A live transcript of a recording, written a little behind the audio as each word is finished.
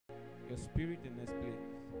your spirit in this place.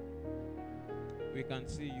 We can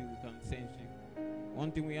see you, we can sense you.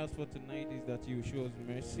 One thing we ask for tonight is that you show us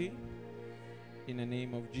mercy in the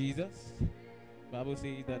name of Jesus. The Bible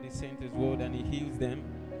says that he sent his word and he heals them,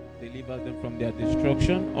 delivers them from their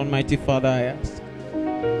destruction. Almighty Father, I ask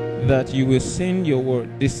that you will send your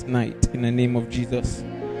word this night in the name of Jesus.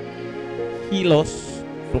 Heal us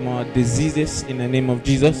from our diseases in the name of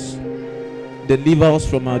Jesus. Deliver us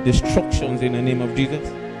from our destructions in the name of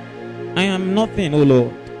Jesus. I am nothing, O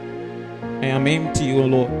Lord. I am empty, O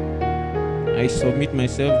Lord. I submit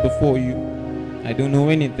myself before you. I don't know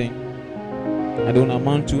anything. I don't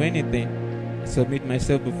amount to anything. I submit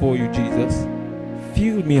myself before you, Jesus.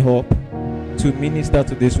 Fill me up to minister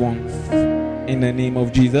to these ones in the name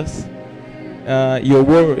of Jesus. Your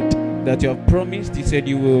word that you have promised, you said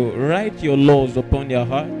you will write your laws upon their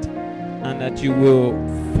heart and that you will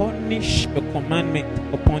furnish a commandment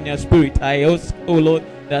upon their spirit. I ask, oh Lord,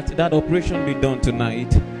 that operation be done tonight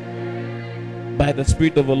by the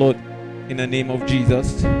Spirit of the Lord in the name of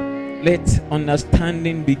Jesus. Let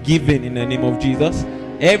understanding be given in the name of Jesus.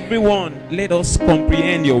 Everyone, let us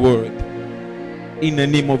comprehend your word in the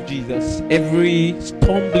name of Jesus. Every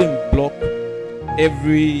stumbling block,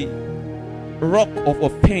 every rock of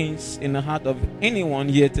offense in the heart of anyone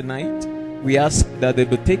here tonight, we ask that they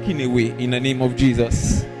be taken away in the name of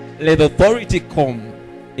Jesus. Let authority come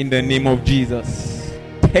in the name of Jesus.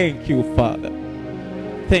 Thank you, Father.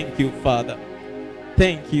 Thank you, Father.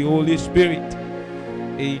 Thank you, Holy Spirit.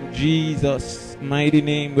 In Jesus' mighty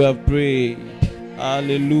name we have prayed.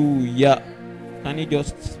 Hallelujah. Can you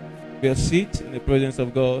just be a seat in the presence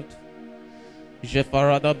of God?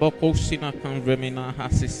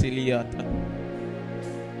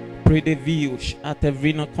 Predevius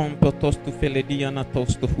atevina compotos to felediana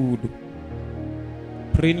tosto hudo.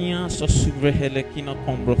 Prenia so suvrehelekina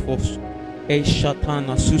combrofos. E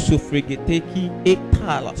shatana susufrigeteki e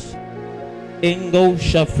talas. Engo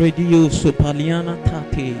shafredio sopaliana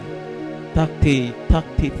tate.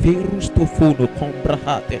 Takte verus to fono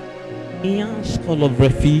combrahate. Ian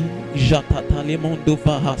skolovrefi jatatale mondo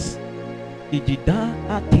vahas. Ijida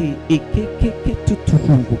ate ekeke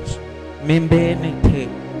tutuhus. Membenete.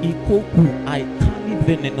 Ikoku aikali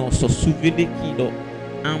venenoso suvelekido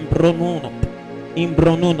ambrononot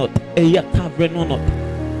imbrononot eyakavrenonot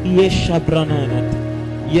ieshabranonot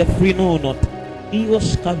yefrinonot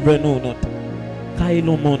ioskavrenonot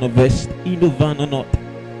kailomonovest idovanonot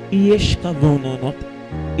ieskavononot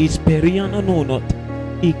isperianonot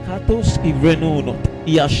ikatoskivrenonot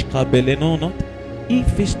iashkabelenonot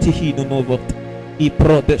ifistihidonovot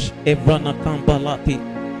iprodes evranakambalati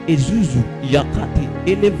Ezuzu, Yakati,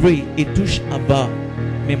 Elevre, Etush Aba,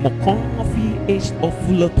 Memokonofi est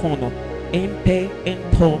ofulatono, Empe,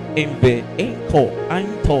 Ento, Embe, Enko,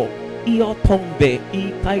 Ainto, Iotombe,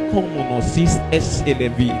 Ikaikomono, Sis es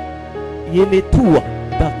elevi. Yeletua,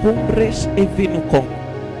 da Combres evenocom,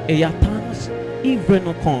 Eatanas,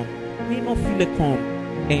 Ivrenocom, Minofilecom,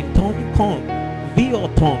 Entonicom,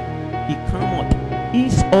 Viotom, Ikamot,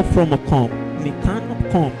 Is ofromocom,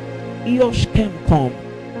 Nicanocom, Ioshkemcom,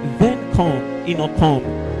 Vencom, Inocom,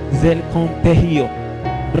 Zelcom Tehio,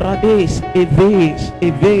 Brades, Eves,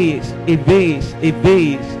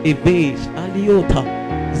 Aliota,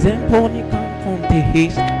 Zemponicam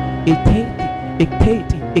Contehes,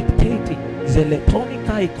 Ectati,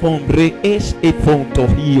 Zeletonica Combre es Efonto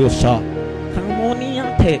Hiosa,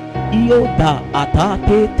 Camoniate, Ioda,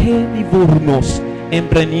 Atate, Telivurnos,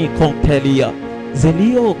 Embreni Contelia,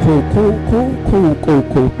 Zelio, Coco,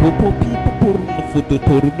 Popo, Pipo,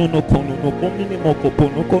 Fututorno, no Cono, no Comine Mocopo,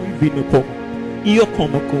 no Convino Com. Io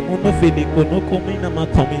como no felico, no comina ma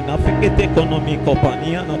comina, figete economico,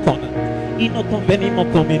 pania no cona. Ino convenimo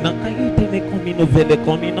comina, caite me comino, vele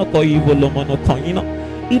comino, coivo lo mono coino.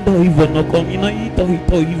 Ido ivo no comino, ito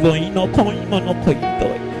ivo ino coimo no coito.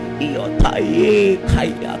 Io taie,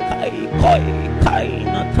 kai,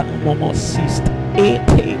 na camomo sist,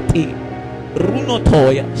 te. Runo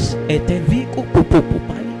toyas, ete vico pupu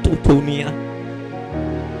paito tonia.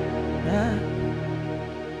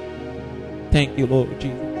 Thank you, Lord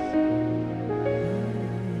Jesus.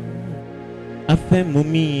 Afemo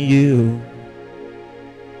mio,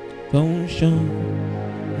 conscion,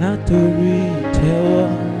 natori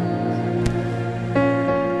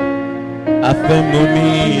Afemo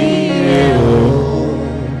mio,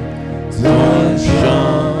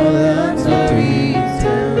 conscion, natori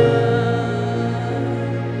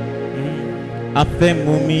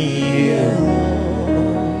Afemo mio,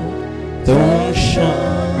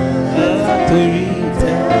 conscion.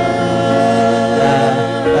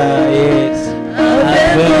 Yes,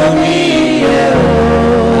 I will be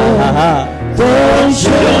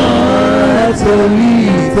don't látòrí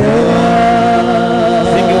ìtẹ́ wá.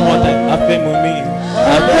 Sing it one time. Afẹ́mu mi.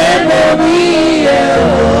 Afẹ́mu mi yẹ o.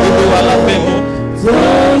 Olúwa láfẹ́mu. Tó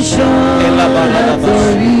ń ṣàn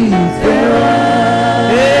látòrí ìtẹ́ wá.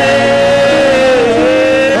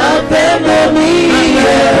 Afẹ́mu mi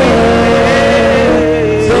yẹ o.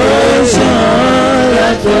 Tó ń ṣàn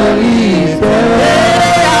látòrí ìtẹ́ wá.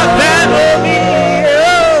 Afẹ́mu mi yẹ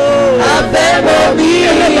o. Afẹ́mu mi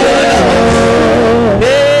yẹ o.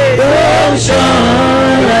 Tó ń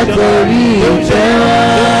ṣàn látòrí ìtẹ́ wá.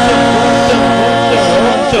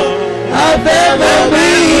 Afẹ́mu mi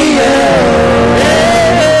yẹ o.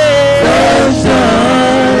 Tó ń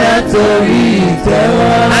ṣàn látòrí ìtẹ́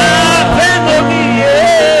wá. Afẹ́mu mi yẹ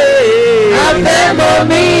o. Afẹ́mu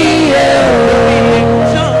mi yẹ o.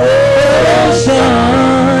 Tó ń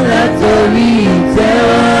ṣàn látòrí ìtẹ́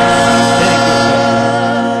wá.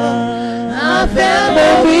 Afẹ́mu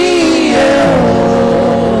mi yẹ o.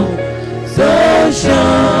 Tó ń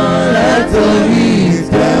ṣàn látòrí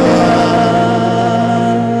ìtẹ́ wá.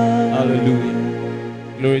 Hallelujah.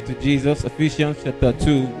 Glory to Jesus. Ephesians chapter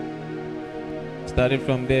 2. Starting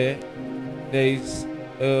from there, there is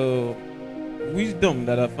wisdom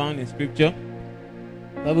that I found in scripture.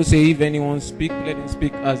 The Bible says, if anyone speak, let him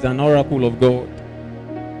speak as an oracle of God.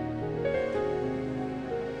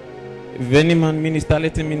 If any man minister,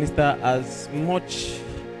 let him minister as much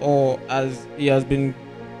or as he has been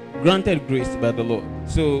granted grace by the Lord.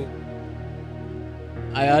 So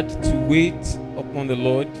I had to wait upon the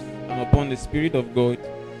Lord and upon the Spirit of God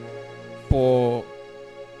for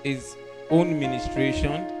his own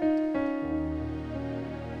ministration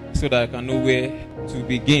so that I can know where to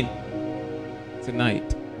begin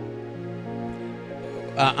tonight.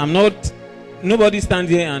 Nobody stands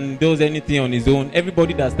here and does anything on his own.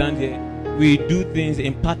 Everybody that stands here, we do things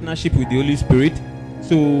in partnership with the Holy Spirit.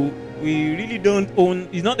 So we really don't own,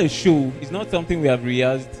 it's not a show, it's not something we have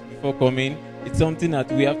rehearsed before coming. It's something that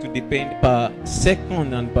we have to depend per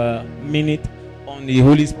second and per minute on the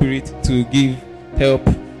Holy Spirit to give help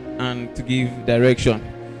and to give direction.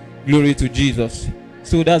 Glory to Jesus.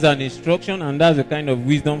 So that's an instruction, and that's a kind of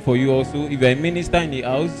wisdom for you also. If you're a minister in the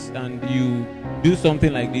house and you do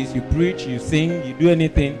something like this, you preach, you sing, you do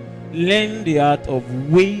anything, learn the art of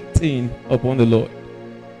waiting upon the Lord.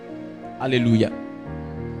 Hallelujah.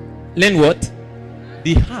 Learn what?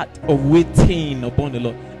 The art of waiting upon the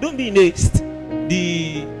Lord. Don't be in haste.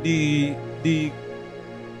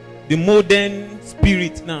 The modern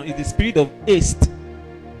spirit now is the spirit of haste.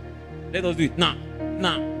 Let us do it now.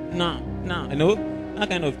 You know, that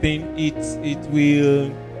kind of thing. It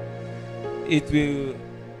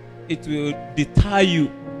will deter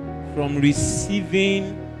you from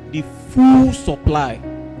receiving the full supply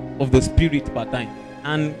of the Spirit per time.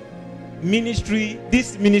 And ministry,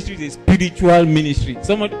 this ministry is a spiritual ministry.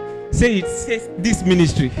 Someone say it says this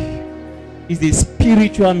ministry is a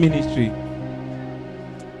spiritual ministry.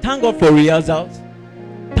 Thank God for rehearsals.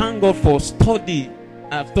 Thank God for study.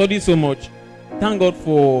 I've studied so much. Thank God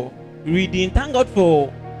for reading. Thank God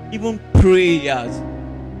for even prayers.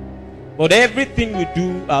 But everything we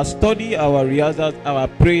do, our study, our rehearsals, our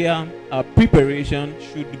prayer, our preparation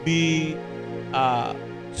should be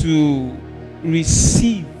to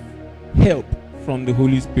receive help from the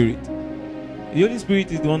Holy Spirit. The Holy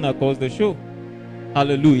Spirit is the one that calls the show.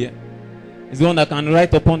 Hallelujah. It's the one that can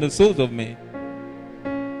write upon the souls of men.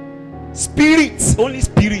 Spirits, only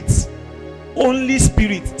spirits. Only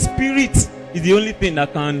spirit. Spirit is the only thing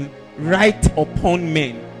that can write upon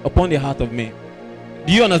men, upon the heart of men.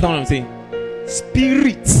 Do you understand what I'm saying?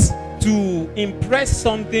 Spirits, to impress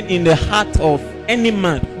something in the heart of any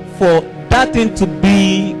man, for that thing to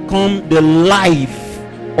become the life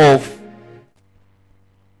of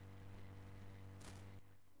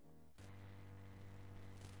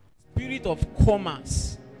spirit of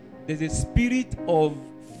commerce. There's a spirit of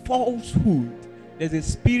falsehood. There's a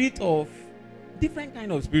spirit of different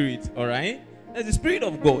kind of spirits. All right, there's the Spirit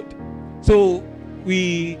of God. So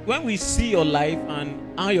when we see your life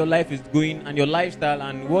and how your life is going and your lifestyle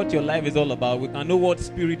and what your life is all about, we can know what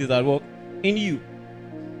spirit is at work in you.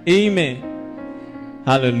 Amen.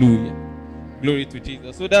 Hallelujah. Glory to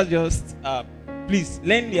Jesus. So that's just please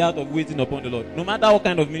learn the art of waiting upon the Lord. No matter what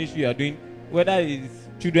kind of ministry you are doing, whether it's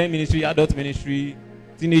children ministry, adult ministry,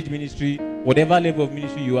 teenage ministry, whatever level of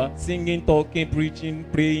ministry you are, singing, talking, preaching,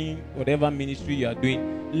 praying, whatever ministry you are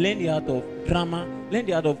doing, learn the art of drama, learn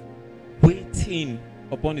the art of waiting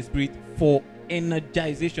upon the Spirit for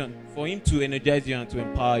energization, for Him to energize you and to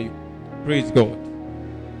empower you. Praise God.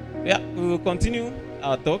 Yeah, we will continue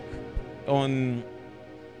our talk on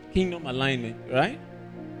kingdom alignment, right?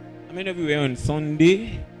 How many of you were on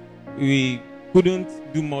Sunday? We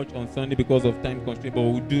couldn't do much on Sunday because of time constraint, but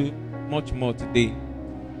we'll do much more today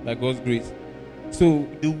by God's grace. So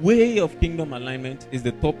the way of kingdom alignment is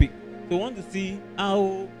the topic. So we want to see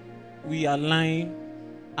how we align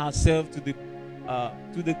ourselves to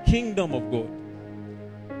the kingdom of God.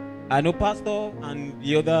 I know Pastor and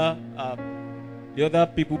the other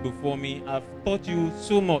people before me have taught you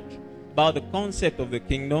so much about the concept of the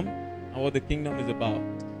kingdom and what the kingdom is about.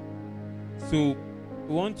 So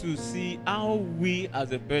we want to see how we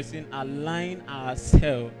as a person align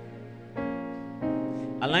ourselves,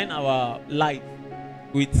 align our life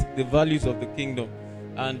with the values of the kingdom.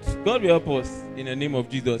 And God will help us in the name of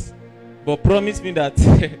Jesus. But promise me that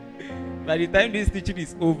by the time this teaching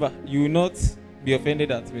is over, you will not be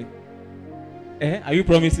offended at me. Are you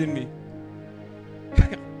promising me?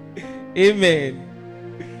 Amen.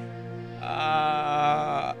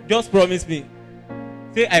 Just promise me.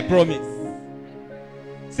 Say, I promise.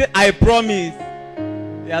 Say, I promise.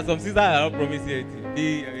 There are some sisters that are not promising anything.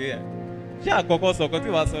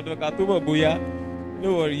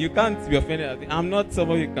 No worry, you can't be offended. I'm not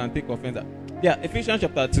somebody who can take offense at. Yeah, Ephesians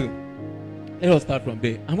chapter 2. Let us start from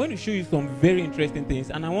there. I'm going to show you some very interesting things,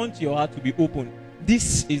 and I want your heart to be open.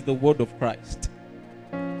 This is the word of Christ.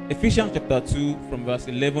 Ephesians chapter 2 from verse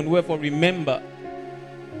 11. Wherefore remember,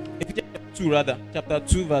 Ephesians chapter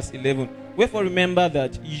 2 verse 11. Wherefore remember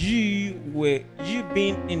that ye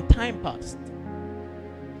being in time past,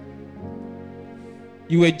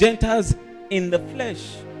 you were Gentiles in the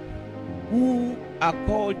flesh, who are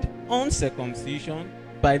called uncircumcision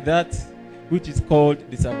by that which is called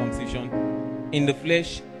the circumcision in the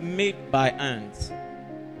flesh made by hands,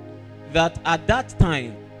 that at that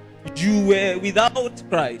time you were without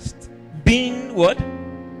Christ, being what?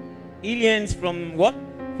 Aliens from what?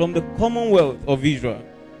 From the commonwealth of Israel,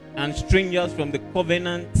 and strangers from the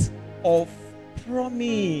covenant of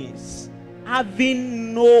promise,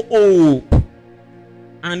 having no hope,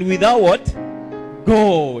 and without what?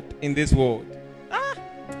 God in this world.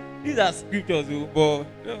 These are scriptures, but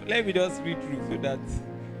let me just read through so that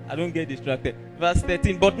I don't get distracted. Verse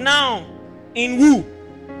 13. But now, in who?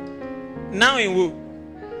 Now in who?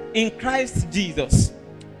 In Christ Jesus.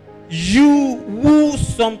 You who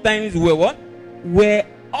sometimes were what? Were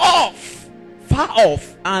off, far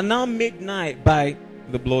off, are now made nigh by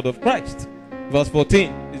the blood of Christ. Verse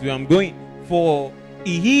 14 is where I'm going. For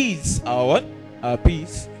he is our what? Our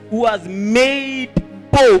peace, who has made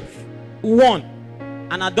both one,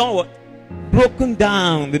 and had done what? Broken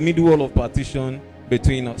down the middle wall of partition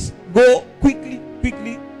between us. Go quickly,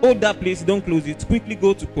 hold that place, don't close it. Quickly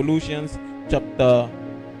go to Colossians chapter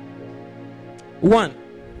 1.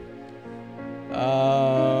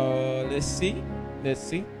 Let's see.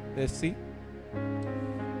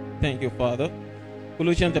 Thank you, Father.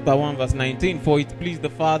 Colossians chapter 1 verse 19. For it pleased the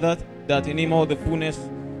Father that in him all the fullness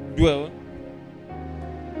dwell.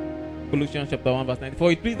 Colossians chapter 1 verse 19.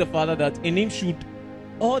 For it pleased the Father that in him should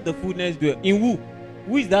all the fullness dwell. In who?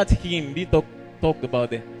 Who is that him being talked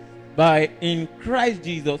about there? By in Christ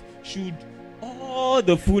Jesus should all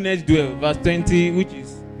the fullness dwell. Verse 20, which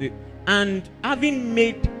is the and having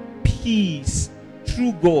made peace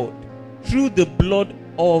through God, through the blood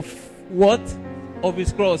of what? Of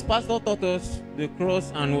his cross. Pastor taught us the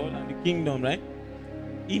cross and what? And the kingdom, right?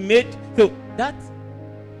 He made, so that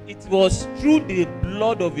it was through the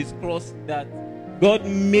blood of his cross that God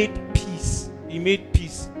made peace. He made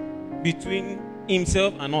peace between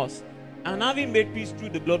himself and us. And having made peace through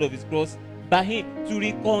the blood of his cross, by him to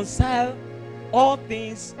reconcile all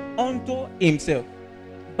things unto himself.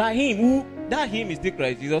 By him, who that him is the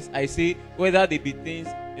Christ Jesus, I say, whether they be things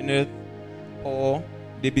in earth or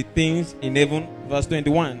they be things in heaven. Verse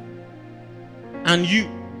 21. And you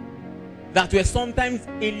that were sometimes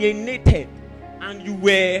alienated, and you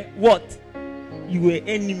were what? You were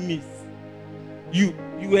enemies. You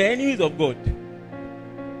were enemies of God.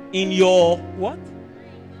 In your what?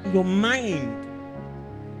 Your mind.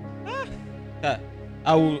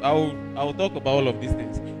 I will talk about all of these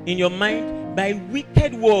things. In your mind, by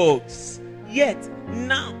wicked works. Yet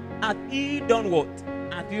now hath he done what?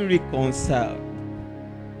 Hath he reconciled.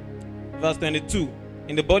 Verse 22.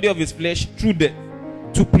 In the body of his flesh through death,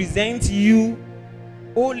 to present you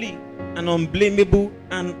holy and unblameable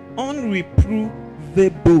and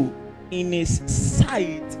unreprovable in his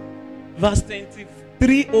sight. Verse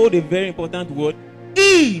 23. Oh, the very important word.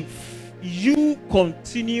 If you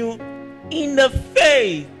continue in the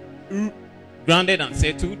faith, grounded and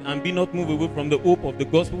settled, and be not movable from the hope of the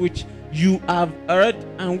gospel which you have heard,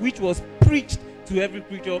 and which was preached to every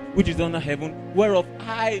creature which is under heaven, whereof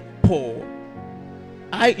I, Paul,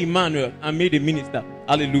 I, Emmanuel, am made a minister.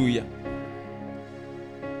 Hallelujah.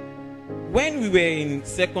 when we were in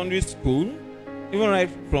secondary school, even right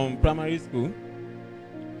from primary school,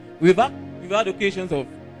 we've had occasions of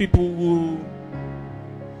people who,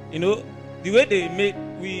 you know, the way they made,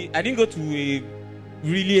 I didn't go to a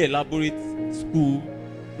really elaborate school,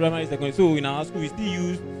 primary, secondary. So in our school, we still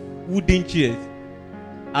use wooden chairs.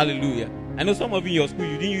 Hallelujah. I know some of you in your school,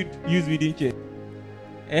 you didn't use wooden chairs.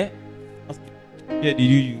 Eh? Yeah, did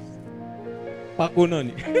you use? Paco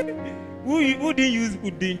noni. Who didn't use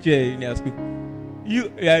wooden chair in your school?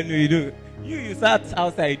 You, yeah, no, you don't. You sat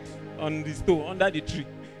outside on the stone under the tree.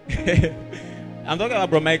 I'm talking about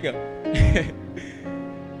Bro Michael.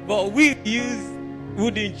 But we use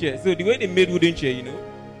wooden chair. So the way they made wooden chair, you know,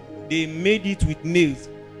 they made it with nails.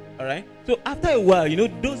 Alright? So after a while, you know,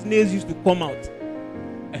 those nails used to come out.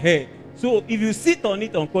 So if you sit on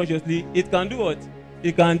it unconsciously, it can do what?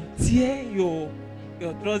 It can tear your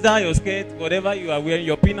trouser, your skirt, whatever you are wearing,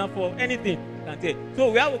 your pinafore, anything can tear.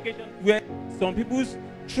 So we have occasions where some people's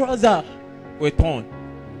trousers were torn.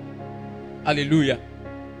 Hallelujah.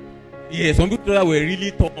 Yeah, some people's trousers were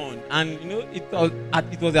really torn, and you know it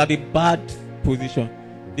was at a bad position.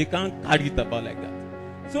 They can't carry it about like that.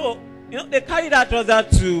 So you know they carry that trouser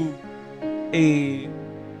to a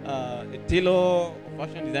tailor,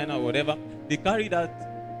 fashion designer, or whatever. They carry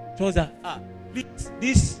that trouser. Please,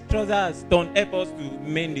 this trouser has torn. Help us to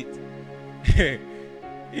mend it.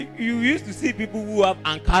 You used to see people who have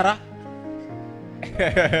Ankara.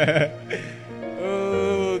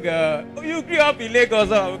 Oh God! Oh, you grew up in Lagos.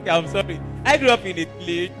 Oh, okay, I'm sorry. I grew up in a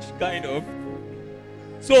village, kind of.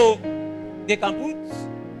 So they can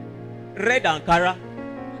put red Ankara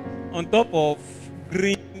on top of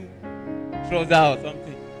green trouser or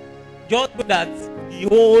something, just so that the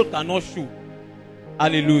whole cannot show.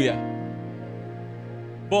 Hallelujah.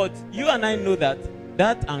 But you and I know that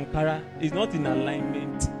Ankara is not in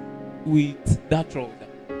alignment with that trouser.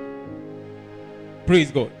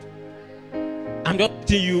 Praise God. I'm just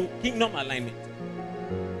teaching you kingdom alignment.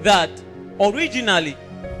 That originally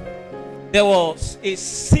there was a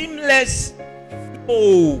seamless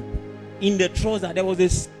flow in the trouser. There was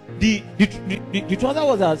the trouser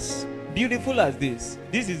was as beautiful as this.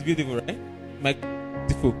 This is beautiful, right? My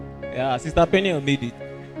beautiful. Yeah, Sister Penny made it.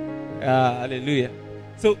 Hallelujah.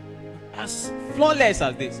 So as flawless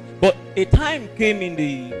as this. But a time came in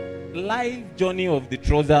the life journey of the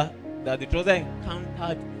trouser that the trouser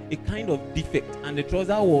encountered a kind of defect, and the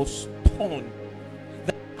trouser was torn.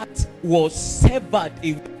 That was severed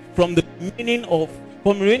from the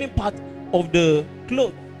remaining part of the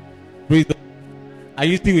cloth. Breathe. Are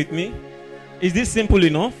you still with me? Is this simple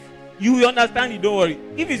enough? You will understand it, don't worry.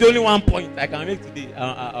 If it's only one point I can make today,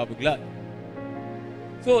 I'll be glad.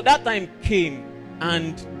 So that time came,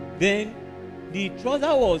 and then the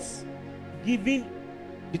trouser was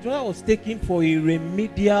taken for a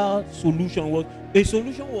remedial solution. A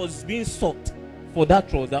solution was being sought for that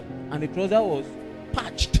trouser, and the trouser was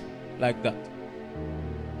patched like that.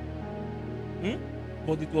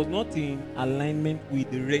 But it was not in alignment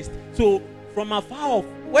with the rest. So from afar off,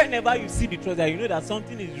 whenever you see the trouser, you know that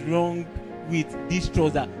something is wrong with this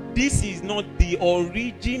trouser. This is not the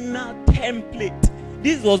original template.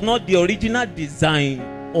 This was not the original design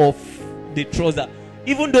of the trouser.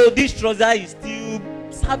 Even though this trouser is still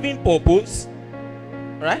serving purpose,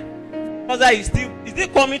 right? Trouser is still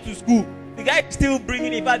coming to school. The guy is still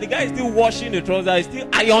bringing it back. The guy is still washing the trouser. He's still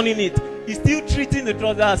ironing it. He's still treating the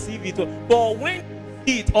trouser as if it was. But when you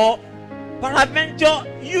see it, or peradventure,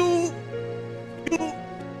 you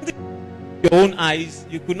your own eyes,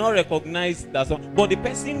 you could not recognize that song. But the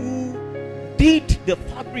person who did the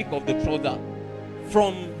fabric of the trouser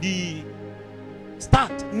from the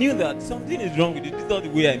start knew that something is wrong with it. This is not the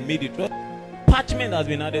way I made it. Parchment has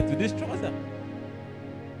been added to this trouser.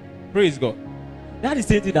 Praise God. That is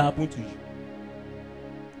something that happened to you.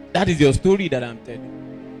 That is your story that I'm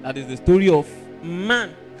telling. That is the story of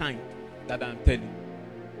mankind that I'm telling.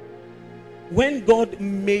 When God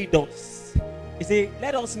made us, He said,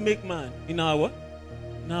 "Let us make man in our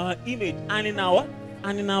image and in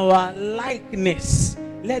our likeness.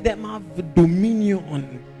 Let them have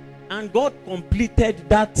dominion." And God completed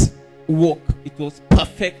that work. It was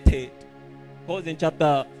perfected. Because in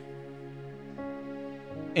chapter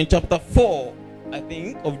 4, I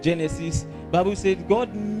think, of Genesis, Bible said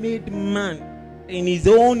God made man in His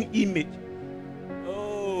own image.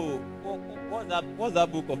 Oh, what's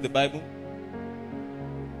that book of the Bible?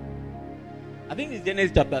 I think it's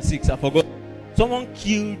Genesis chapter 6. I forgot. Someone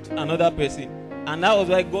killed another person, and that was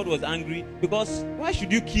why God was angry. Because why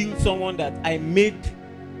should you kill someone that I made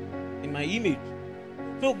in my image?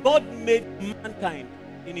 So God made mankind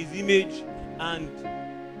in His image, and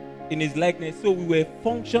in his likeness. So we were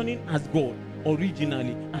functioning as God,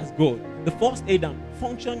 originally as God. The first Adam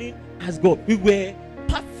functioning as God. We were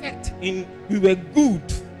perfect we were good.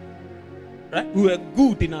 Right? We were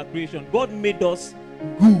good in our creation. God made us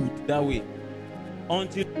good that way.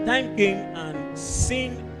 Until time came and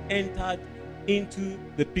sin entered into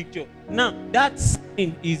the picture. Now, that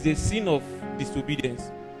sin is a sin of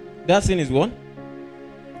disobedience. That sin is what?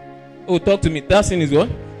 Oh, talk to me. That sin is what?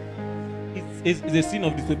 It's a sin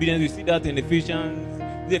of disobedience. You see that in Ephesians.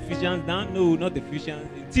 Is it Ephesians now? No, not Ephesians.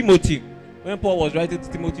 In Timothy. When Paul was writing to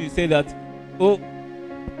Timothy, he said that,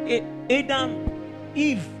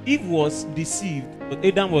 Eve was deceived, but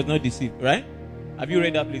Adam was not deceived, right? Have you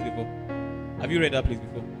read that place before?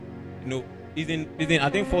 No. He's in I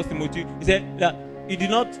think 1 Timothy. He said that he's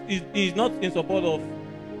not in support of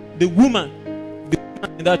the woman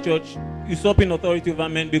in that church usurping authority over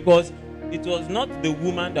men, because it was not the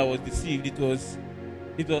woman that was deceived. It was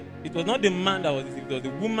not the man that was deceived. It was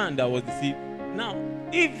the woman that was deceived. Now,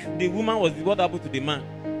 if the woman was, what happened to the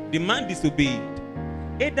man? The man disobeyed.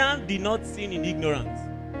 Adam did not sin in ignorance.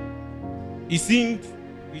 He sinned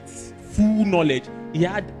with full knowledge. He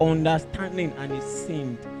had understanding and he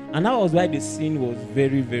sinned. And that was why the sin was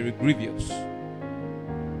very, very grievous.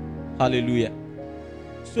 Hallelujah.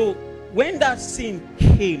 So when that sin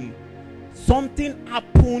came, something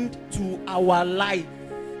happened to our life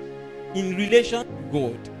in relation to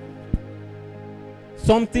God.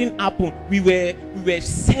 Something happened. We were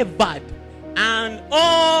severed. And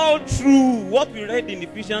all through what we read in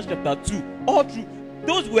Ephesians chapter 2, all through,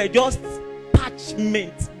 those were just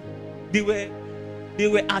attachments. They were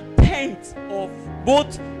attempts of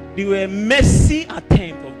both. They were messy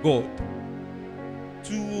attempts of God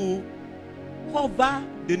to cover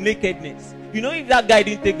the nakedness. You know, if that guy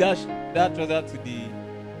didn't take that trouser to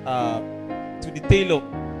the tailor,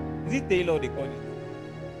 is it tailor they call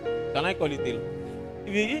it? Can I call it tailor?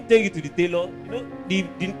 If he didn't take it to the tailor, you know,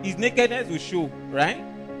 his nakedness will show, right?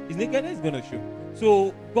 His nakedness is going to show.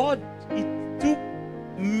 So God, it took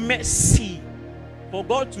mercy for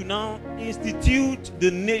God to now institute the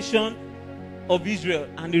nation of Israel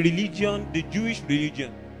and the religion, the Jewish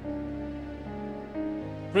religion.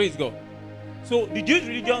 Praise God. So the Jewish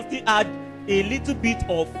religion still had a little bit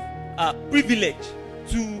of privilege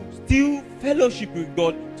to still fellowship with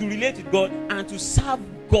God, to relate with God, and to serve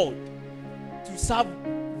God. To serve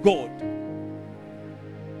God.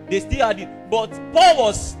 They still had it. But Paul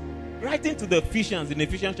was writing to the Ephesians in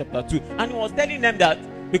Ephesians chapter 2, and he was telling them that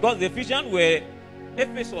because the Ephesians were,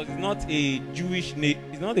 Ephesus is not a Jewish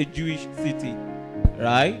it's not a Jewish city,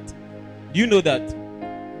 right? Do you know that?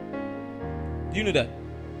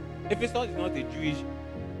 Ephesus is not a Jewish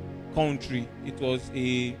country. They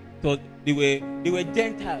were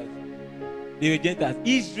Gentiles.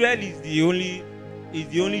 Israel is the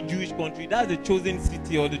only Jewish country. That's the chosen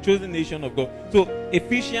city or the chosen nation of God. So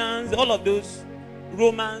Ephesians, all of those,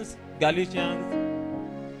 Romans, Galatians,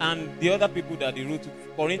 and the other people that they wrote to,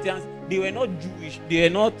 Corinthians, they were not Jewish. They are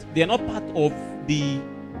not part of the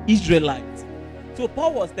Israelites. So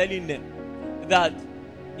Paul was telling them that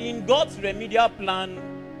in God's remedial plan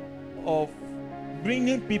of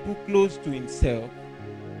bringing people close to himself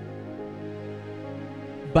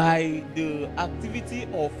by the activity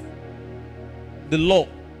of the law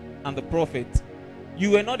and the prophet,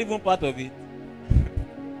 you were not even part of it.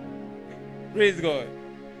 Praise God.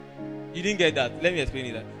 You didn't get that. Let me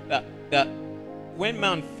explain it. That when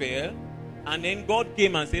man fell, and then God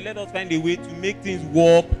came and said, let us find a way to make things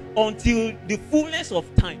work until the fullness of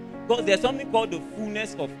time. Because there's something called the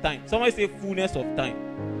fullness of time. Somebody say fullness of time.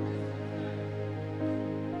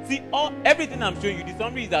 See, everything I'm showing you, the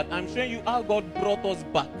summary is that I'm showing you how God brought us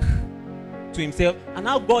back to himself, and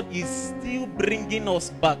how God is still bringing us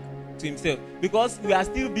back to himself, because we are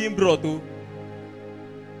still being brought to.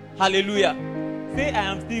 Hallelujah. Say, I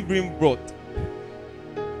am still being brought.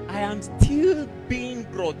 I am still being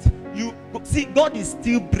brought. You see, God is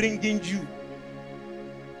still bringing you.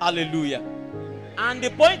 Hallelujah. And the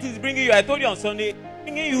point is bringing you, I told you on Sunday,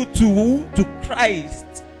 bringing you to who? To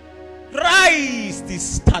Christ. Christ is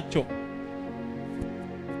stature.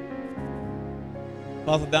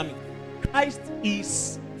 Pastor Dami, Christ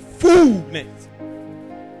is fullness.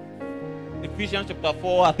 Ephesians chapter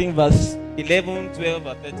 4, I think verse 11, 12,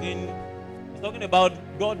 or 13. It's talking about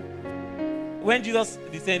God. When Jesus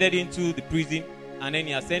descended into the prison and then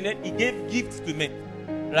he ascended, he gave gifts to men.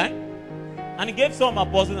 Right? And he gave some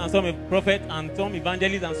apostles and some prophets and some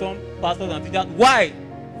evangelists and some pastors and teachers. Why?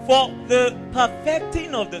 For the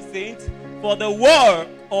perfecting of the saints, for the work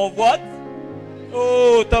of what?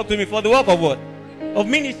 Oh, talk to me. For the work of what? Of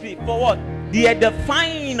ministry. For what? The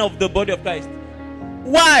edifying of the body of Christ.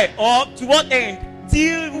 Why? Or to what end?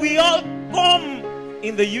 Till we all come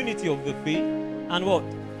in the unity of the faith and what?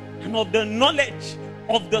 And of the knowledge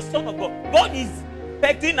of the Son of God. God is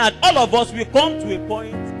expecting that all of us will come to a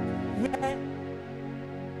point where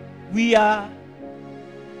we are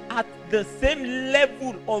at the same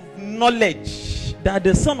level of knowledge that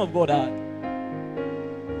the Son of God had.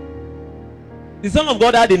 The Son of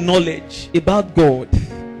God had a knowledge about God.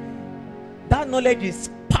 That knowledge is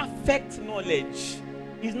perfect knowledge.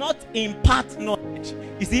 It's not in part knowledge.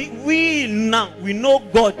 You see, we now, we know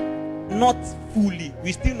God not fully.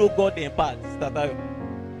 We still know God in part.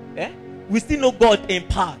 We still know God in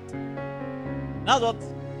part. That's what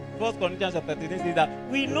 1 Corinthians chapter 13 says, that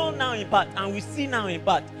we know now in part and we see now in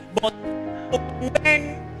part. But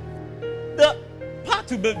when the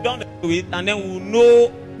part will be done with, and then we'll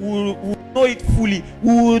know it fully.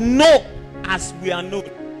 We will know as we are known.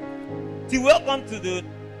 Till we all come to the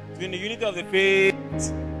unity of the faith.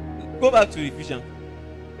 Go back to Ephesians.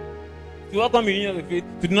 To welcome the unity of the faith,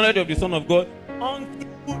 to the knowledge of the Son of God, unto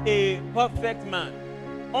a perfect man.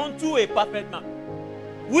 Unto a perfect man.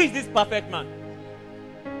 Who is this perfect man?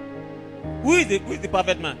 Who is the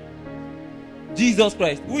perfect man? Jesus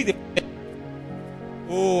Christ. Who is the perfect man?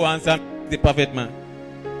 Oh, answer the perfect man.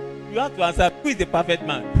 You have to answer, who is the perfect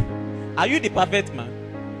man? Are you the perfect man?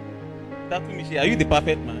 That to me, are you the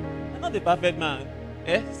perfect man? I'm not the perfect man.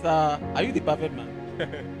 Yes, sir. Are you the perfect man?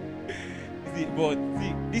 But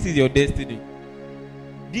see, this is your destiny.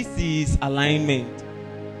 This is alignment.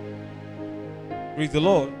 Praise the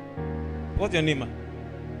Lord. What's your name, man?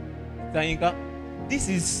 Tainka. This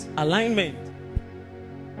is alignment.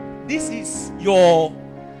 This is your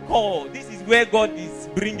call. This is where God is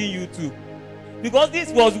bringing you to. Because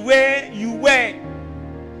this was where you were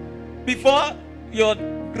before your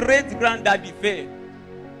great-granddaddy fell.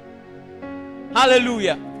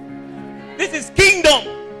 Hallelujah. This is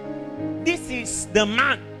kingdom. This is the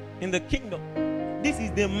man in the kingdom. This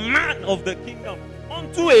is the man of the kingdom.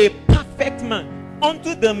 Unto a perfect man.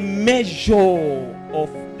 Unto the measure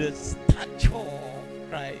of the stature of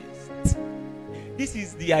Christ. This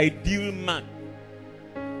is the ideal man.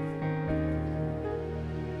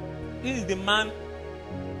 This is the man.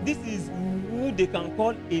 This is who they can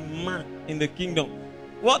call a man in the kingdom.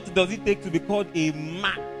 What does it take to be called a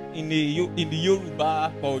man in the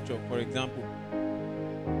Yoruba culture, for example?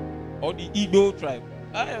 Or the Igbo tribe?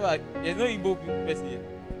 There's no Igbo person here.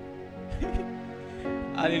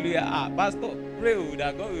 Hallelujah. Pastor, pray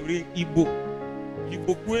that God will bring Igbo.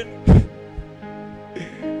 Igbo Queen.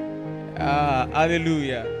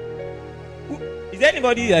 Hallelujah. Is there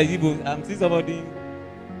anybody that is Igbo? I'm seeing somebody.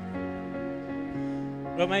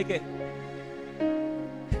 Bro Michael.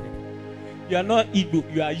 You are not Igbo,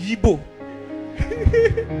 you are Yibo.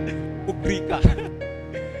 Okrika.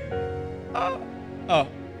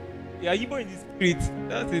 You are Yibo in the spirit.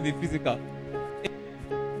 That's in the physical.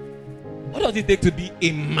 What does it take to be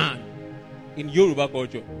a man in Yoruba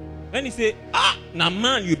culture? When you say, na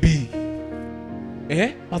man you be.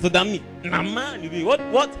 Pastor Dami, na man you be.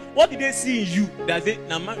 What did they see in you that say,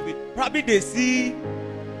 na man you be? Probably they see.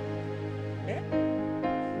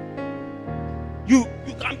 You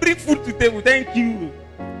can bring food to table. Thank you.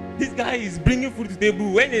 This guy is bringing food to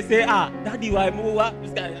table. When they say, Daddy, why more?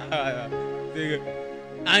 This guy,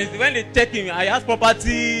 and when they check him, I has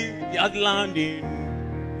property, he has land in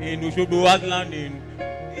Oshobo, has land in,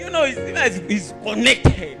 he's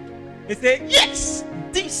connected. They say, yes,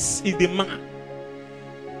 this is the man.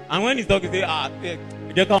 And when he's talking, they say,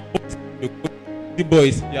 the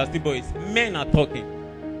boys, yes, the boys. Men are talking.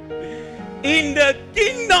 In the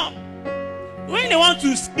kingdom, when they want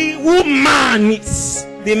to see who man is,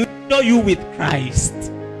 they measure you with Christ.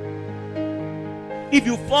 If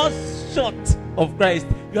you fall short of Christ,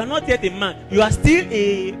 you are not yet a man. You are still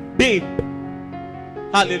a babe.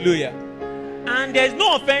 Hallelujah. And there is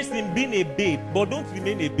no offense in being a babe, but don't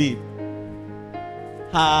remain a babe.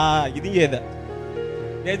 You didn't hear that?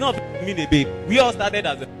 There is no offense in being a babe. We all started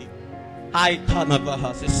as a babe.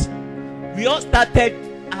 We all started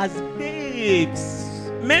as babes.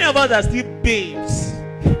 Many of us are still babes.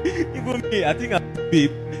 Even me, I think I'm a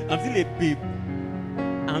babe. I'm still a babe.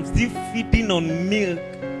 I'm still feeding on milk.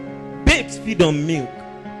 Babes feed on milk.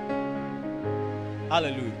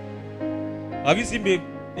 Hallelujah. Have you seen a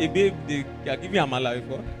babe they can give me amala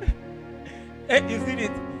before? Hey, you seen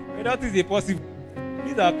it? That is impossible.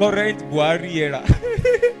 These are current Buhari era.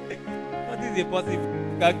 That is impossible.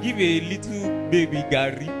 You can give a little baby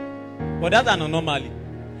gari. But that's an anomaly.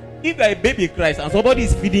 If you are a baby Christ and somebody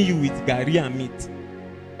is feeding you with gari and meat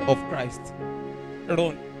of Christ,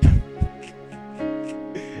 run.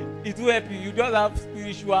 It will help you. You just have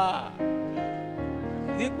spiritual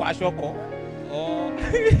it kwashoko? Or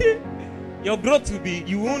your growth will be,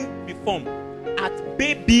 you won't be formed. At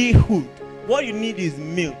babyhood, what you need is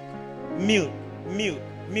milk. Milk. Milk.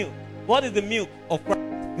 Milk. What is the milk of Christ?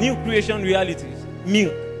 New creation realities.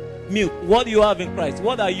 Milk. Milk. What do you have in Christ?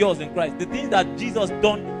 What are yours in Christ? The things that Jesus has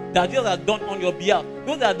done on your behalf.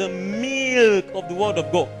 Those are the milk of the word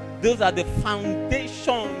of God. Those are the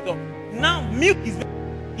foundations of. Now, milk is.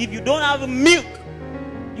 If you don't have milk,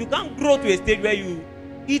 you can't grow to a stage where you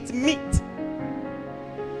eat meat.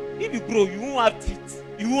 If you grow, you won't have teeth.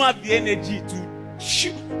 You won't have the energy to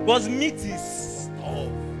chew. Because meat is stuff.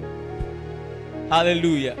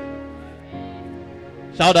 Hallelujah.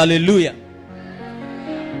 Shout hallelujah.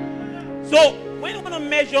 So, when you want to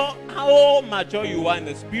measure how mature you are in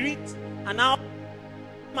the spirit and how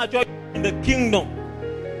mature you are in the kingdom,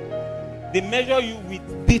 they measure you with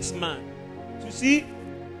this man. To see,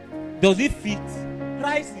 does it fit?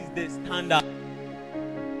 Christ is the standard,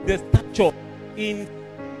 the stature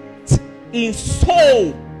in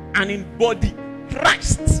soul and in body.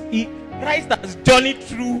 Christ has journeyed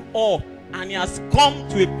through all, and he has come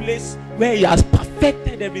to a place where he has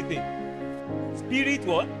perfected everything. Spirit,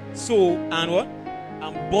 what? Soul, and what?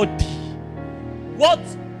 And body. What?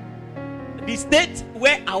 The state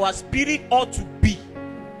where our spirit ought to be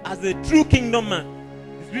as a true kingdom man,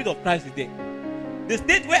 the Spirit of Christ is there. The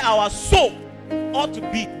state where our soul ought to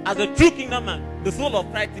be as a true kingdom man, the soul of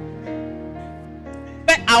Christ is there.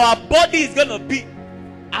 Where our body is going to be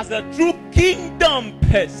as a true kingdom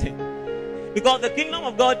person. Because the kingdom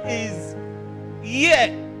of God is here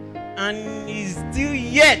and is still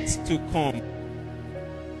yet to come.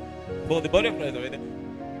 But the body of Christ is already there.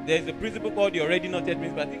 There is a principle called the already not yet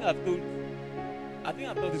principle. I think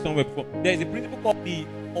I've told this somewhere before. There is a principle called the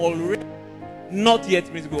already not yet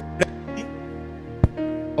principle.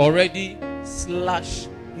 Already /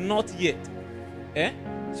 not yet. Eh?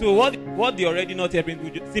 So what the already not yet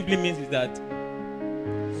principle simply means is that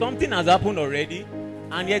something has happened already,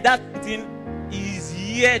 and yet that thing is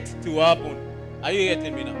yet to happen. Are you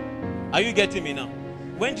getting me now? Are you getting me now?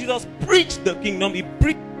 When Jesus preached the kingdom, he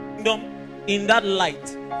preached the kingdom in that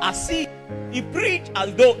light. As he preached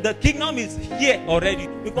as though the kingdom is here already.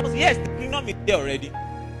 Because yes, the kingdom is here already.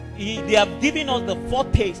 They have given us the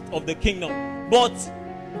foretaste of the kingdom. But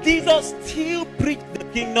Jesus still preached the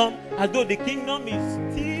kingdom as though the kingdom is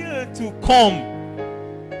still to come.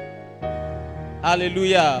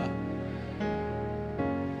 Hallelujah.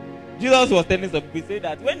 Jesus was telling some people, say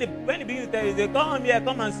that when they begin to tell you, they come here,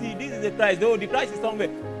 come and see, this is the Christ. Oh, the Christ is somewhere.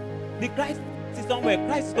 The Christ is somewhere.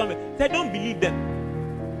 Christ is somewhere. Say, don't believe them.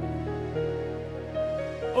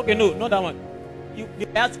 Okay, no, not that one. They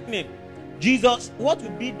ask me, Jesus, what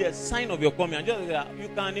would be the sign of your coming? And Jesus said, you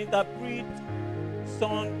can interpret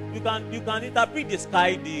sun, you can interpret the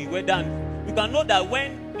sky, the weather, and you can know that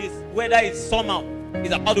when this weather is somehow,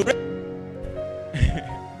 it's about to rain.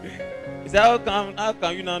 He said, how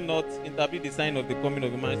can you now not interpret the sign of the coming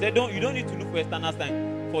of a man? He said, you don't need to look for external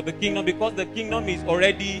sign for the kingdom, because the kingdom is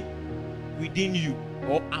already within you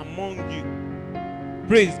or among you.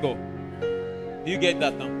 Praise God. Do you get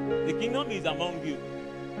that now? The kingdom is among you.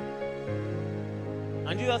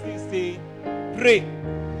 And Jesus will say, pray.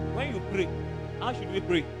 When you pray, how should we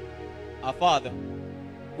pray? Our Father,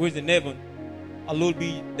 who is in heaven, hallowed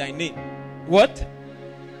be thy name. What?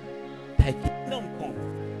 Thy kingdom come.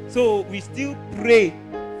 So we still pray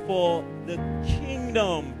for the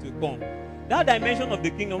kingdom to come. That dimension of the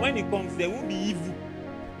kingdom, when it comes, there won't be evil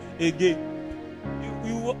again.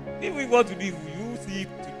 If we want to do evil, you will see it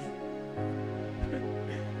to do.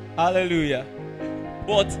 Hallelujah.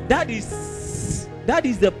 But that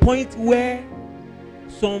is the point where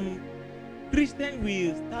some Christians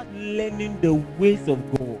will start learning the ways of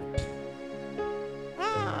God.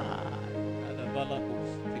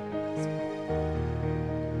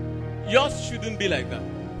 Yours shouldn't be like that.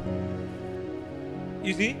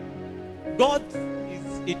 You see, God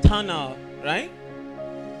is eternal, right?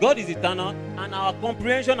 God is eternal, and our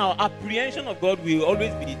comprehension, our apprehension of God will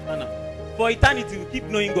always be eternal. For eternity, we keep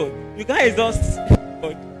knowing God. You can't exhaust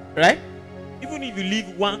God, right? Even if you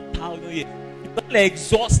live 1,000 years, you can't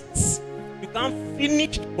exhaust. You can't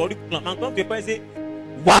finish the curriculum and come to a point and say,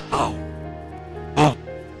 wow, I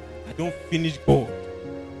don't finish God.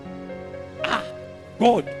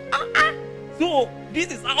 God. So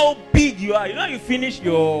this is how big you are. You know, you finish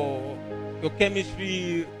your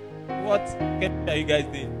chemistry. What chemistry are you guys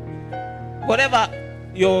doing? Whatever,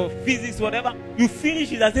 your physics, whatever. You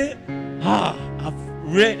finish it and say, I've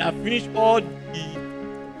finished all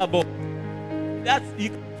the above. That's, you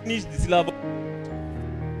can finish the syllabus.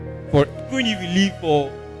 For even if you live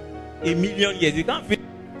for 1,000,000 years, you can't finish.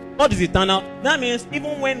 God is eternal. That means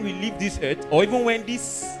even when we leave this earth, or even when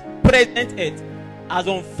this present earth has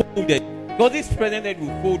unfolded, because this present earth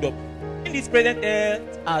will fold up. When this present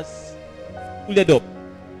earth has folded up,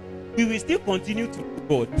 we will still continue to know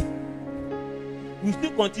God. We will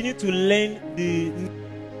still continue to learn the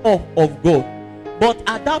law of God. But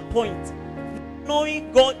at that point,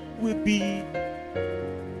 knowing God will be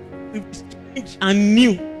strange and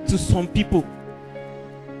new to some people.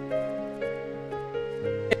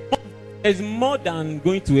 There's more than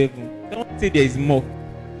going to heaven. Don't say there is more.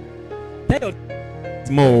 Tell your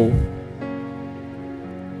it's more.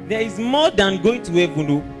 There is more than going to heaven,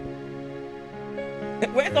 though.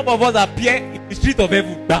 When some of us appear in the street of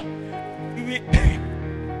heaven, you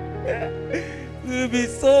will be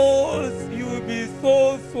so, it will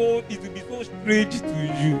be so strange to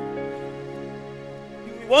you.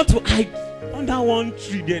 You will want to hide under one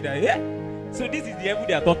tree there. Yeah? So this is the heaven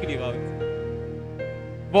they are talking about.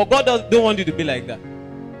 But God don't want you to be like that.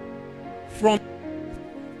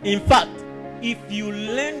 In fact, if you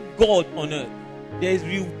learn God on earth, there is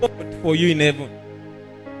reward for you in heaven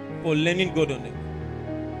for learning God on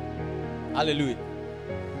earth. Hallelujah.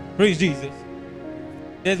 Praise Jesus.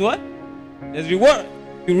 There's what? There's reward.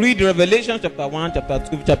 You read Revelation chapter 1, chapter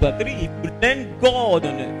 2, chapter 3. If you learn God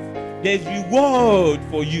on earth, there's reward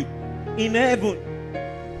for you in heaven.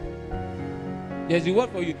 There's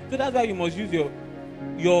reward for you. So that's why you must use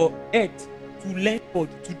your earth to learn God,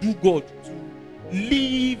 to do God, to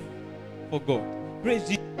live for God. Praise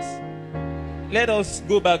Jesus. Let us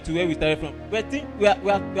go back to where we started from. We are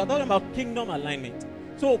talking about kingdom alignment.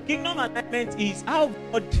 So kingdom alignment is how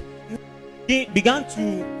God began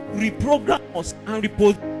to reprogram us and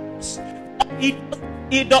reposition us.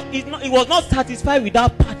 It was not satisfied with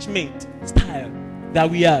that parchment style that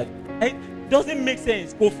we had. It doesn't make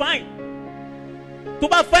sense. Go fine. To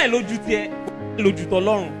ba fine lójú tiẹ̀, lójú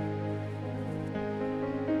t'Ọlọ́run.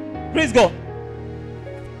 Praise God.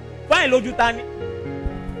 Fine lójú tani.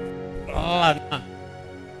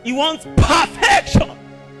 He wants perfection.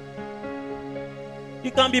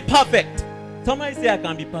 You can be perfect. Somebody say I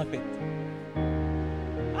can be perfect.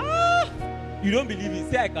 You don't believe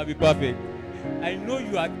it. Say I can be perfect. I know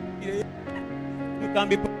you are. You can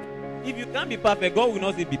be perfect. If you can't be perfect, God will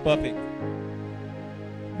not say be perfect.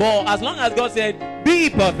 But as long as God said be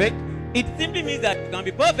perfect, it simply means that you can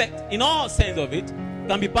be perfect in all sense of it. You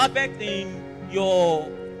can be perfect in your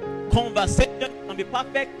conversation. You can be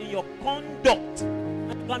perfect in your conduct.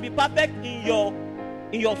 And you can be perfect in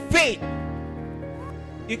your faith.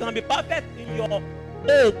 You can be perfect in your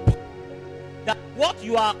hope that what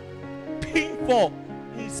you are paying for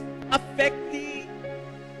is perfectly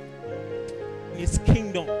in His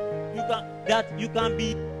kingdom. You can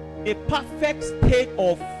be a perfect state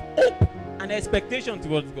of hope and expectation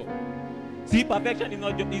towards God. See, perfection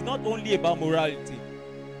is not only about morality,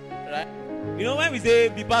 right? You know, when we say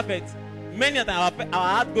be perfect, many times our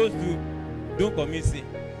heart goes to don't commit sin.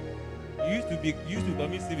 You used to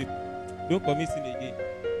commit sin. Don't commit sin again.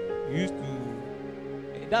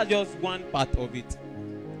 That's just one part of it,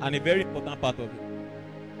 and a very important part of it.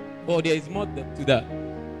 But there is more to that.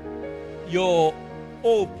 Your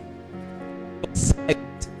hope, your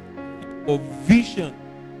sight, your vision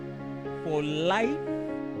for life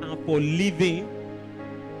and for living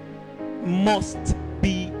must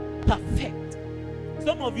be perfect.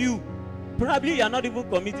 Some of you probably are not even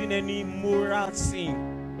committing any moral sin.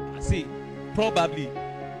 I say probably,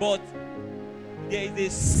 but there is a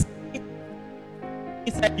sin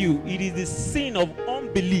inside you. It is the sin of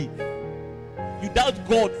unbelief. You doubt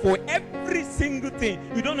God for every single thing.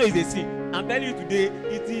 You don't know it's a sin. I'm telling you today,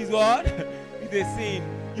 it is what? It's a sin.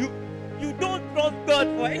 You don't trust God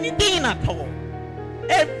for anything at all.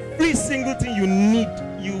 Every single thing you need,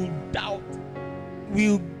 you doubt.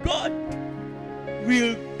 Will God?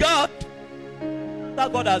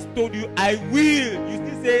 That God has told you, I will. You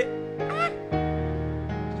still say,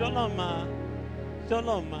 Shalom, ma.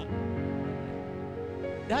 Shalom, ma.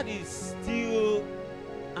 That is still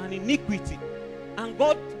an iniquity. And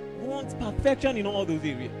God wants perfection in all those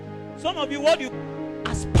areas. Some of you, what you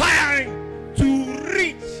aspiring to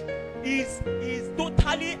reach is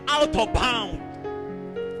totally out of bound.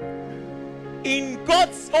 In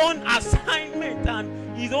God's own assignment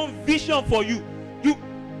and His own vision for you,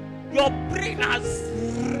 your brain has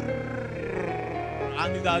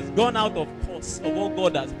and it has gone out of course of what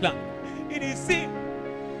God has planned. It is sin.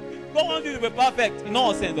 God wants you to be perfect in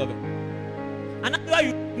all sense of it. And that's why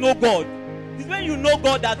you know God. It's when you know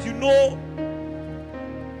God that you know.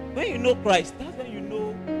 When you know Christ, that's when you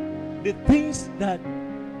know the things that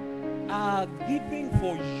are given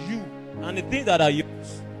for you and the things that are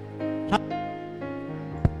yours.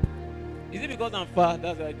 because I'm far,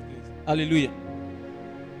 that's why it is. Hallelujah.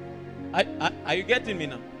 Are you getting me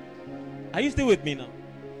now? Are you still with me now?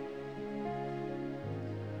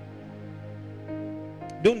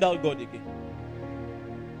 Don't doubt God again.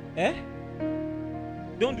 Eh?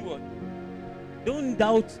 Don't do what? Don't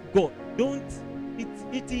doubt God. Don't.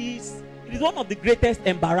 It is one of the greatest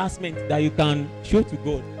embarrassments that you can show to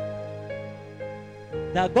God.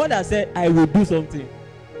 That God has said, I will do something.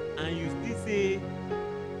 And you still say,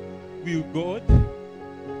 will God?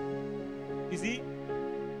 You see,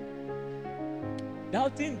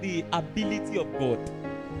 doubting the ability of God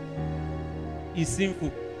is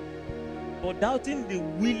sinful. But doubting the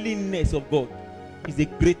willingness of God is a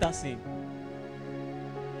greater sin.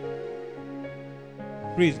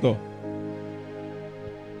 Praise God.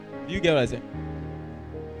 Do you get what I said?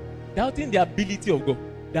 Doubting the ability of God.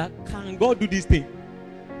 That can God do this thing?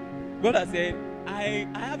 God has said, I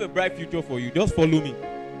have a bright future for you. Just follow me.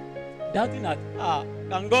 Doubting that,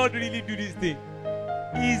 can God really do this thing?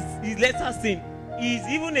 Is lesser sin. Is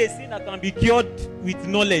even a sin that can be cured with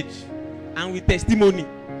knowledge and with testimony.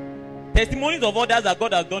 Testimonies of others that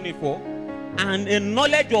God has done it for, and a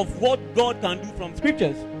knowledge of what God can do from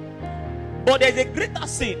scriptures. But there's a greater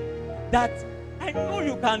sin that I know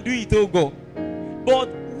you can do it, oh God. But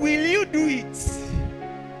will you do it?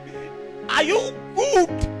 Are you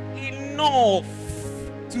good enough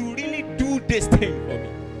to really do this thing for me?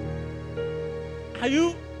 Are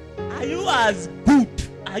you as good?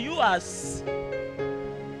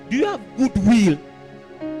 Do you have goodwill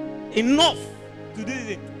enough to do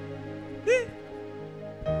this?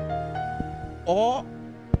 Or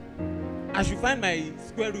I should find my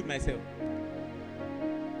square root myself.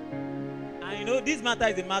 And you know, this matter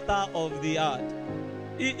is a matter of the heart.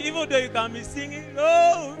 Even though you can be singing,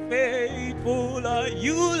 oh, faithful are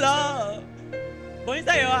you, Lord. But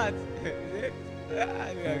inside your heart,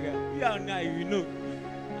 you know,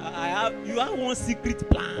 you have one secret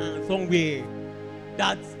plan somewhere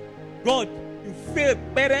that God, you fail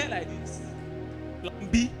better like this. Plan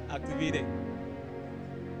B activated.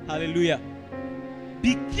 Hallelujah.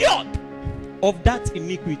 Be cured of that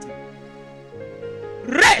iniquity.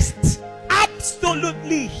 Rest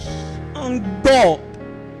absolutely on God.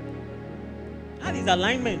 That is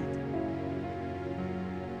alignment.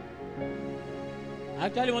 I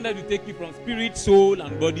actually wanted to take you from spirit, soul,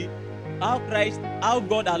 and body. How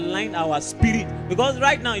God aligned our spirit. Because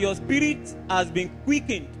right now your spirit has been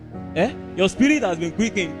quickened. Your spirit has been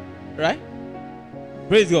quickened. Right?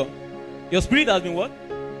 Praise God. Your spirit has been what?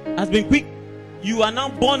 Has been quick. You are now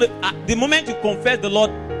born. The moment you confess the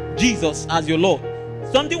Lord Jesus as your Lord,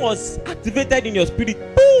 something was activated in your spirit.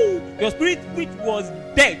 Boom! Your spirit which was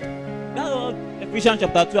dead. That's what Ephesians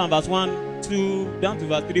chapter 2 and verse 1, 2 down to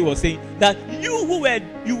verse 3 was saying. That you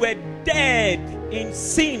were dead in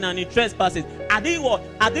sin and in trespasses. Are they what?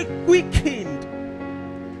 Are they quickened?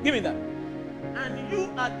 Give me that. And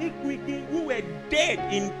you are they quickened who were dead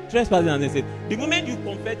in trespasses and sin. The moment you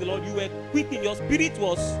confess the Lord, you were quickened. Your spirit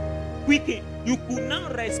was quickened. You could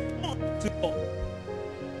now respond to God.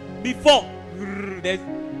 Before,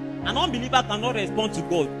 an unbeliever cannot respond to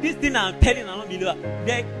God. This thing I'm telling an unbeliever,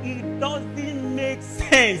 that it doesn't make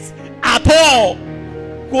sense at all.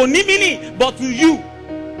 But to you,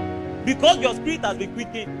 because your spirit has been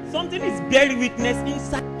quickened, something is bearing witness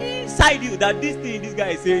inside you that this thing this guy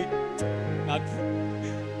is saying, not true.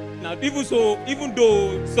 Now, even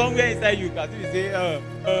though somewhere inside you can say,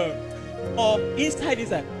 or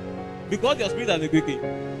inside, because your spirit has been quickened,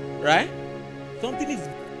 right? Something is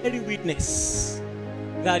bearing witness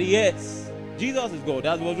that yes, Jesus is God.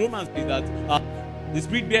 That was Romans says that the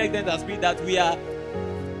Spirit bears then the Spirit that we are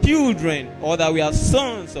children or that we are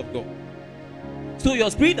sons of God. So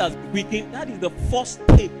your spirit has been quickened. That is the first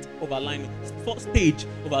stage of alignment. First stage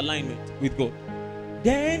of alignment with God.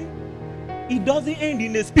 Then it doesn't end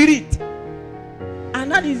in the spirit,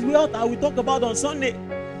 and that is what I will talk about on Sunday.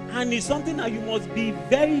 And it's something that you must be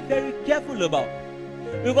very, very careful about,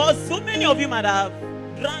 because so many of you might have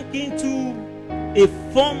drank into a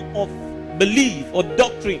form of belief or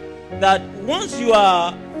doctrine that once you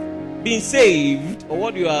are being saved, or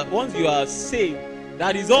once you are saved,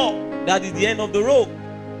 that is all. That is the end of the road.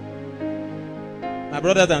 My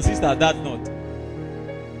brothers and sisters, that's not.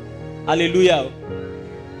 Hallelujah.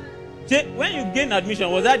 When you gain admission,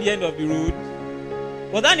 was that the end of the road?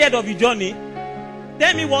 Was that the end of the journey?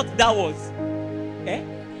 Tell me what that was.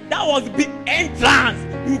 That was the entrance.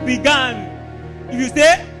 You began. If you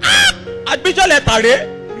say, admission letter,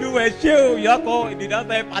 you were sure you are called, they don't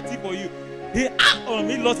have a party for you. He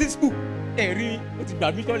lost his school.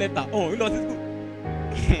 Admission letter. He lost his school.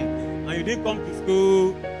 And you didn't come to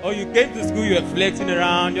school, or you came to school, you were flexing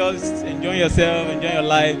around, just enjoying yourself, enjoying your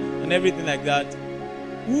life, and everything like that.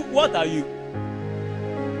 What are you?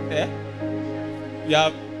 Eh? You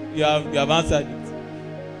have answered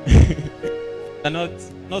it. You're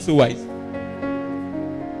not so wise.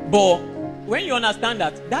 But when you understand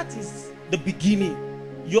that is the beginning,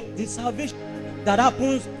 the salvation that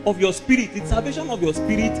happens of your spirit, the salvation of your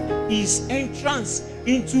spirit is entrance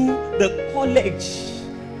into the college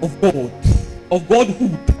of God, of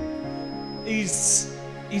Godhood. Is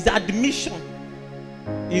admission.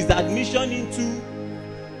 Is admission into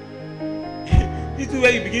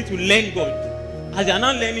where you begin to learn God. As you are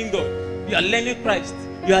not learning God, you are learning Christ.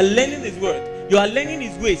 You are learning His word. You are learning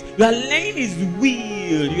His ways. You are learning His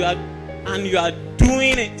will. You are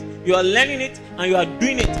doing it. You are learning it and you are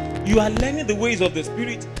doing it. You are learning the ways of the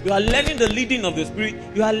Spirit. You are learning the leading of the Spirit.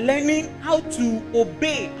 You are learning how to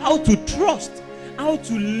obey, how to trust, how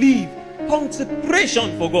to live.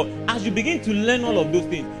 Consecration for God. As you begin to learn all of those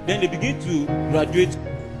things, then they begin to graduate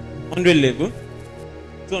 100 level,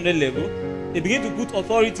 200 level. They begin to put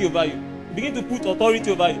authority over you. They begin to put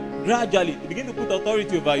authority over you. Gradually, they begin to put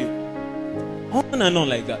authority over you. On and on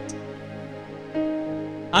like that.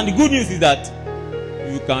 And the good news is that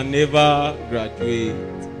you can never graduate.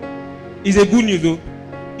 It's a good news though.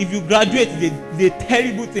 If you graduate, it's a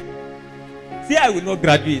terrible thing. Say, I will not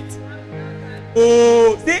graduate.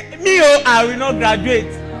 Oh, say, me, oh, I will not graduate.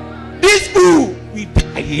 This school, we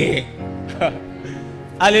die here.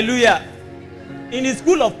 Hallelujah. In the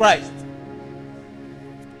school of Christ.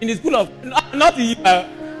 In the school of, not in you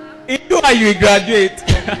will graduate.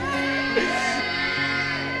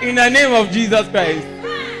 In the name of Jesus Christ.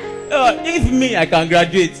 If me, I can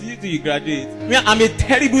graduate, you too, you graduate. I'm a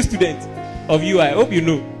terrible student of you. I hope you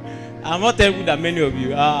know. I'm not terrible than many of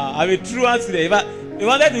you. I'm a truant student. They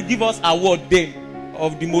wanted to give us award then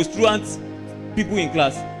of the most truant people in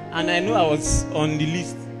class. And I know I was on the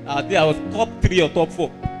list. I think I was top 3 or top 4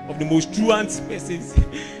 of the most truant persons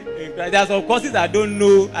in class. There are some courses I don't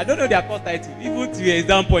know. I don't know their course title. Even to your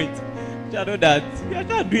exam point. I know that we are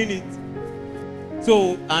not doing it.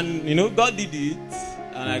 So, and you know, God did it.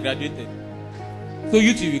 And I graduated. So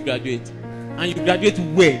you too will graduate. And you graduate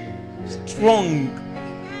well. Strong.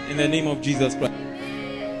 In the name of Jesus Christ.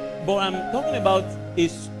 But I'm talking about a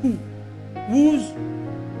school whose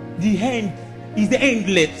the end is the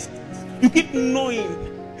endless. You keep knowing.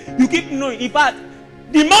 You keep knowing. In fact,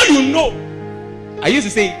 the more you know, I used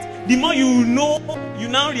to say it, the more you know, you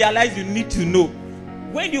now realize you need to know.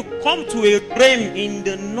 When you come to a realm in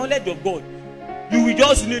the knowledge of God, you will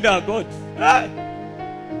just know that God.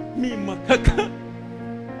 Me makaka.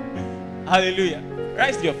 Hallelujah.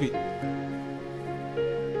 Rise to your feet.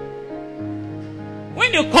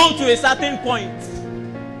 When you come to a certain point,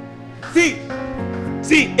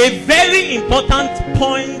 see, a very important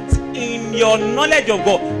point in your knowledge of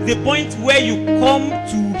God, the point where you come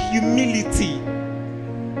to humility.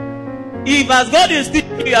 If as God is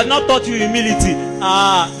still, He has not taught you humility,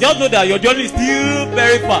 just know that your journey is still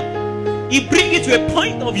very far. He brings you to a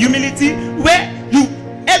point of humility where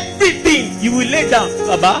everything you will lay down,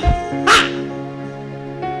 Baba.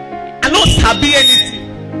 I don't sabi anything.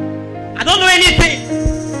 I don't know anything.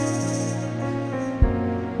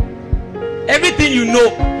 Everything you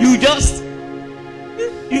know, you don't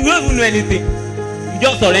even know anything. You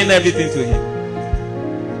just surrender everything to Him.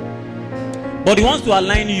 But He wants to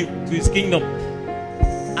align you to His kingdom.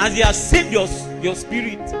 As He has saved your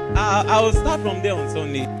spirit, I will start from there on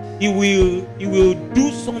Sunday. He will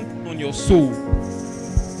do something on your soul.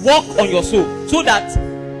 Work on your soul so that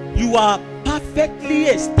you are perfectly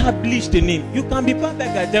established in Him. You can be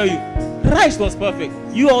perfect, I tell you. Christ was perfect.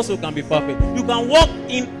 You also can be perfect. You can walk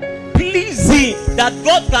in pleasing, that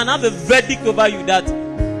God can have a verdict over you that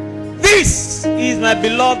this is my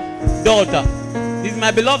beloved daughter, this is my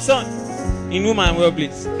beloved son, in whom I am well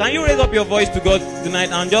pleased. Can you raise up your voice to God tonight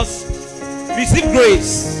and just receive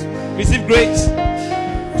grace? Receive grace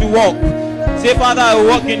to walk. Say, Father, I will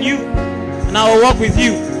walk in you and I will walk with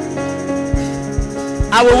you.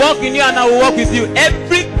 I will walk in you and I will walk with you.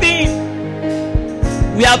 Everything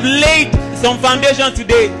we have laid some foundation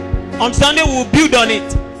today. On Sunday we will build on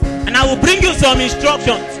it. And I will bring you some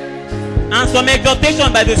instructions and some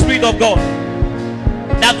exhortation by the Spirit of God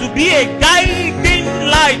that will be a guiding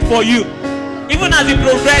light for you, even as you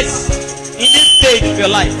progress in this stage of your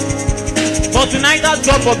life. But tonight, ask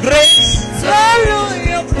God for grace.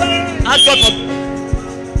 Ask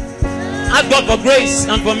God for grace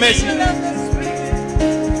and for mercy.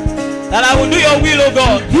 That I will do your will, O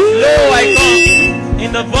God. Lo, I come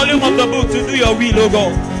in the volume of the book to do your will, O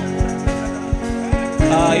God.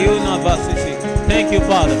 Thank you,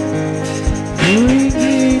 Father.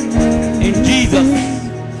 In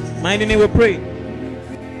Jesus' mighty name we pray.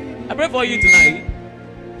 I pray for you tonight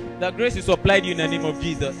that grace is supplied you in the name of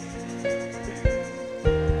Jesus.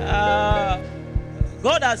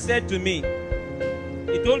 God has said to me,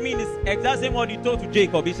 He told me this exact same word He told to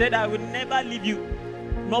Jacob. He said, I will never leave you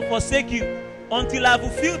nor forsake you until I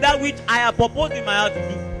fulfill that which I have proposed in my heart to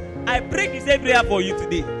do. I pray the same prayer for you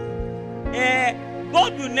today.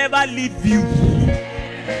 God will never leave you.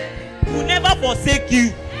 He will never forsake you.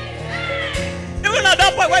 Even at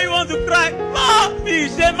that point where you want to cry, no,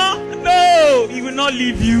 He will not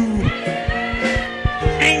leave you.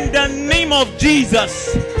 In the name of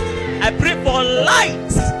Jesus, I pray for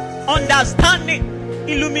light, understanding,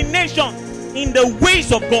 illumination in the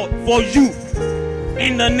ways of God for you.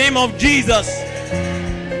 In the name of Jesus,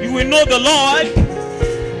 you will know the Lord.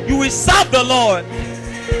 You will serve the Lord.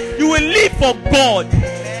 You will live for God.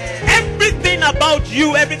 Everything about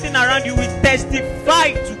you, everything around you will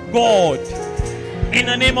testify to God. In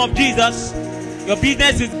the name of Jesus, your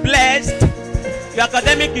business is blessed. Your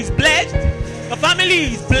academic is blessed. Your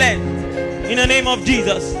family is blessed. In the name of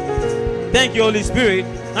Jesus. Thank you, Holy Spirit.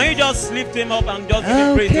 Now you just lift Him up and just give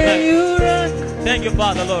Him praise tonight. Thank you,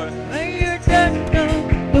 Father, Lord.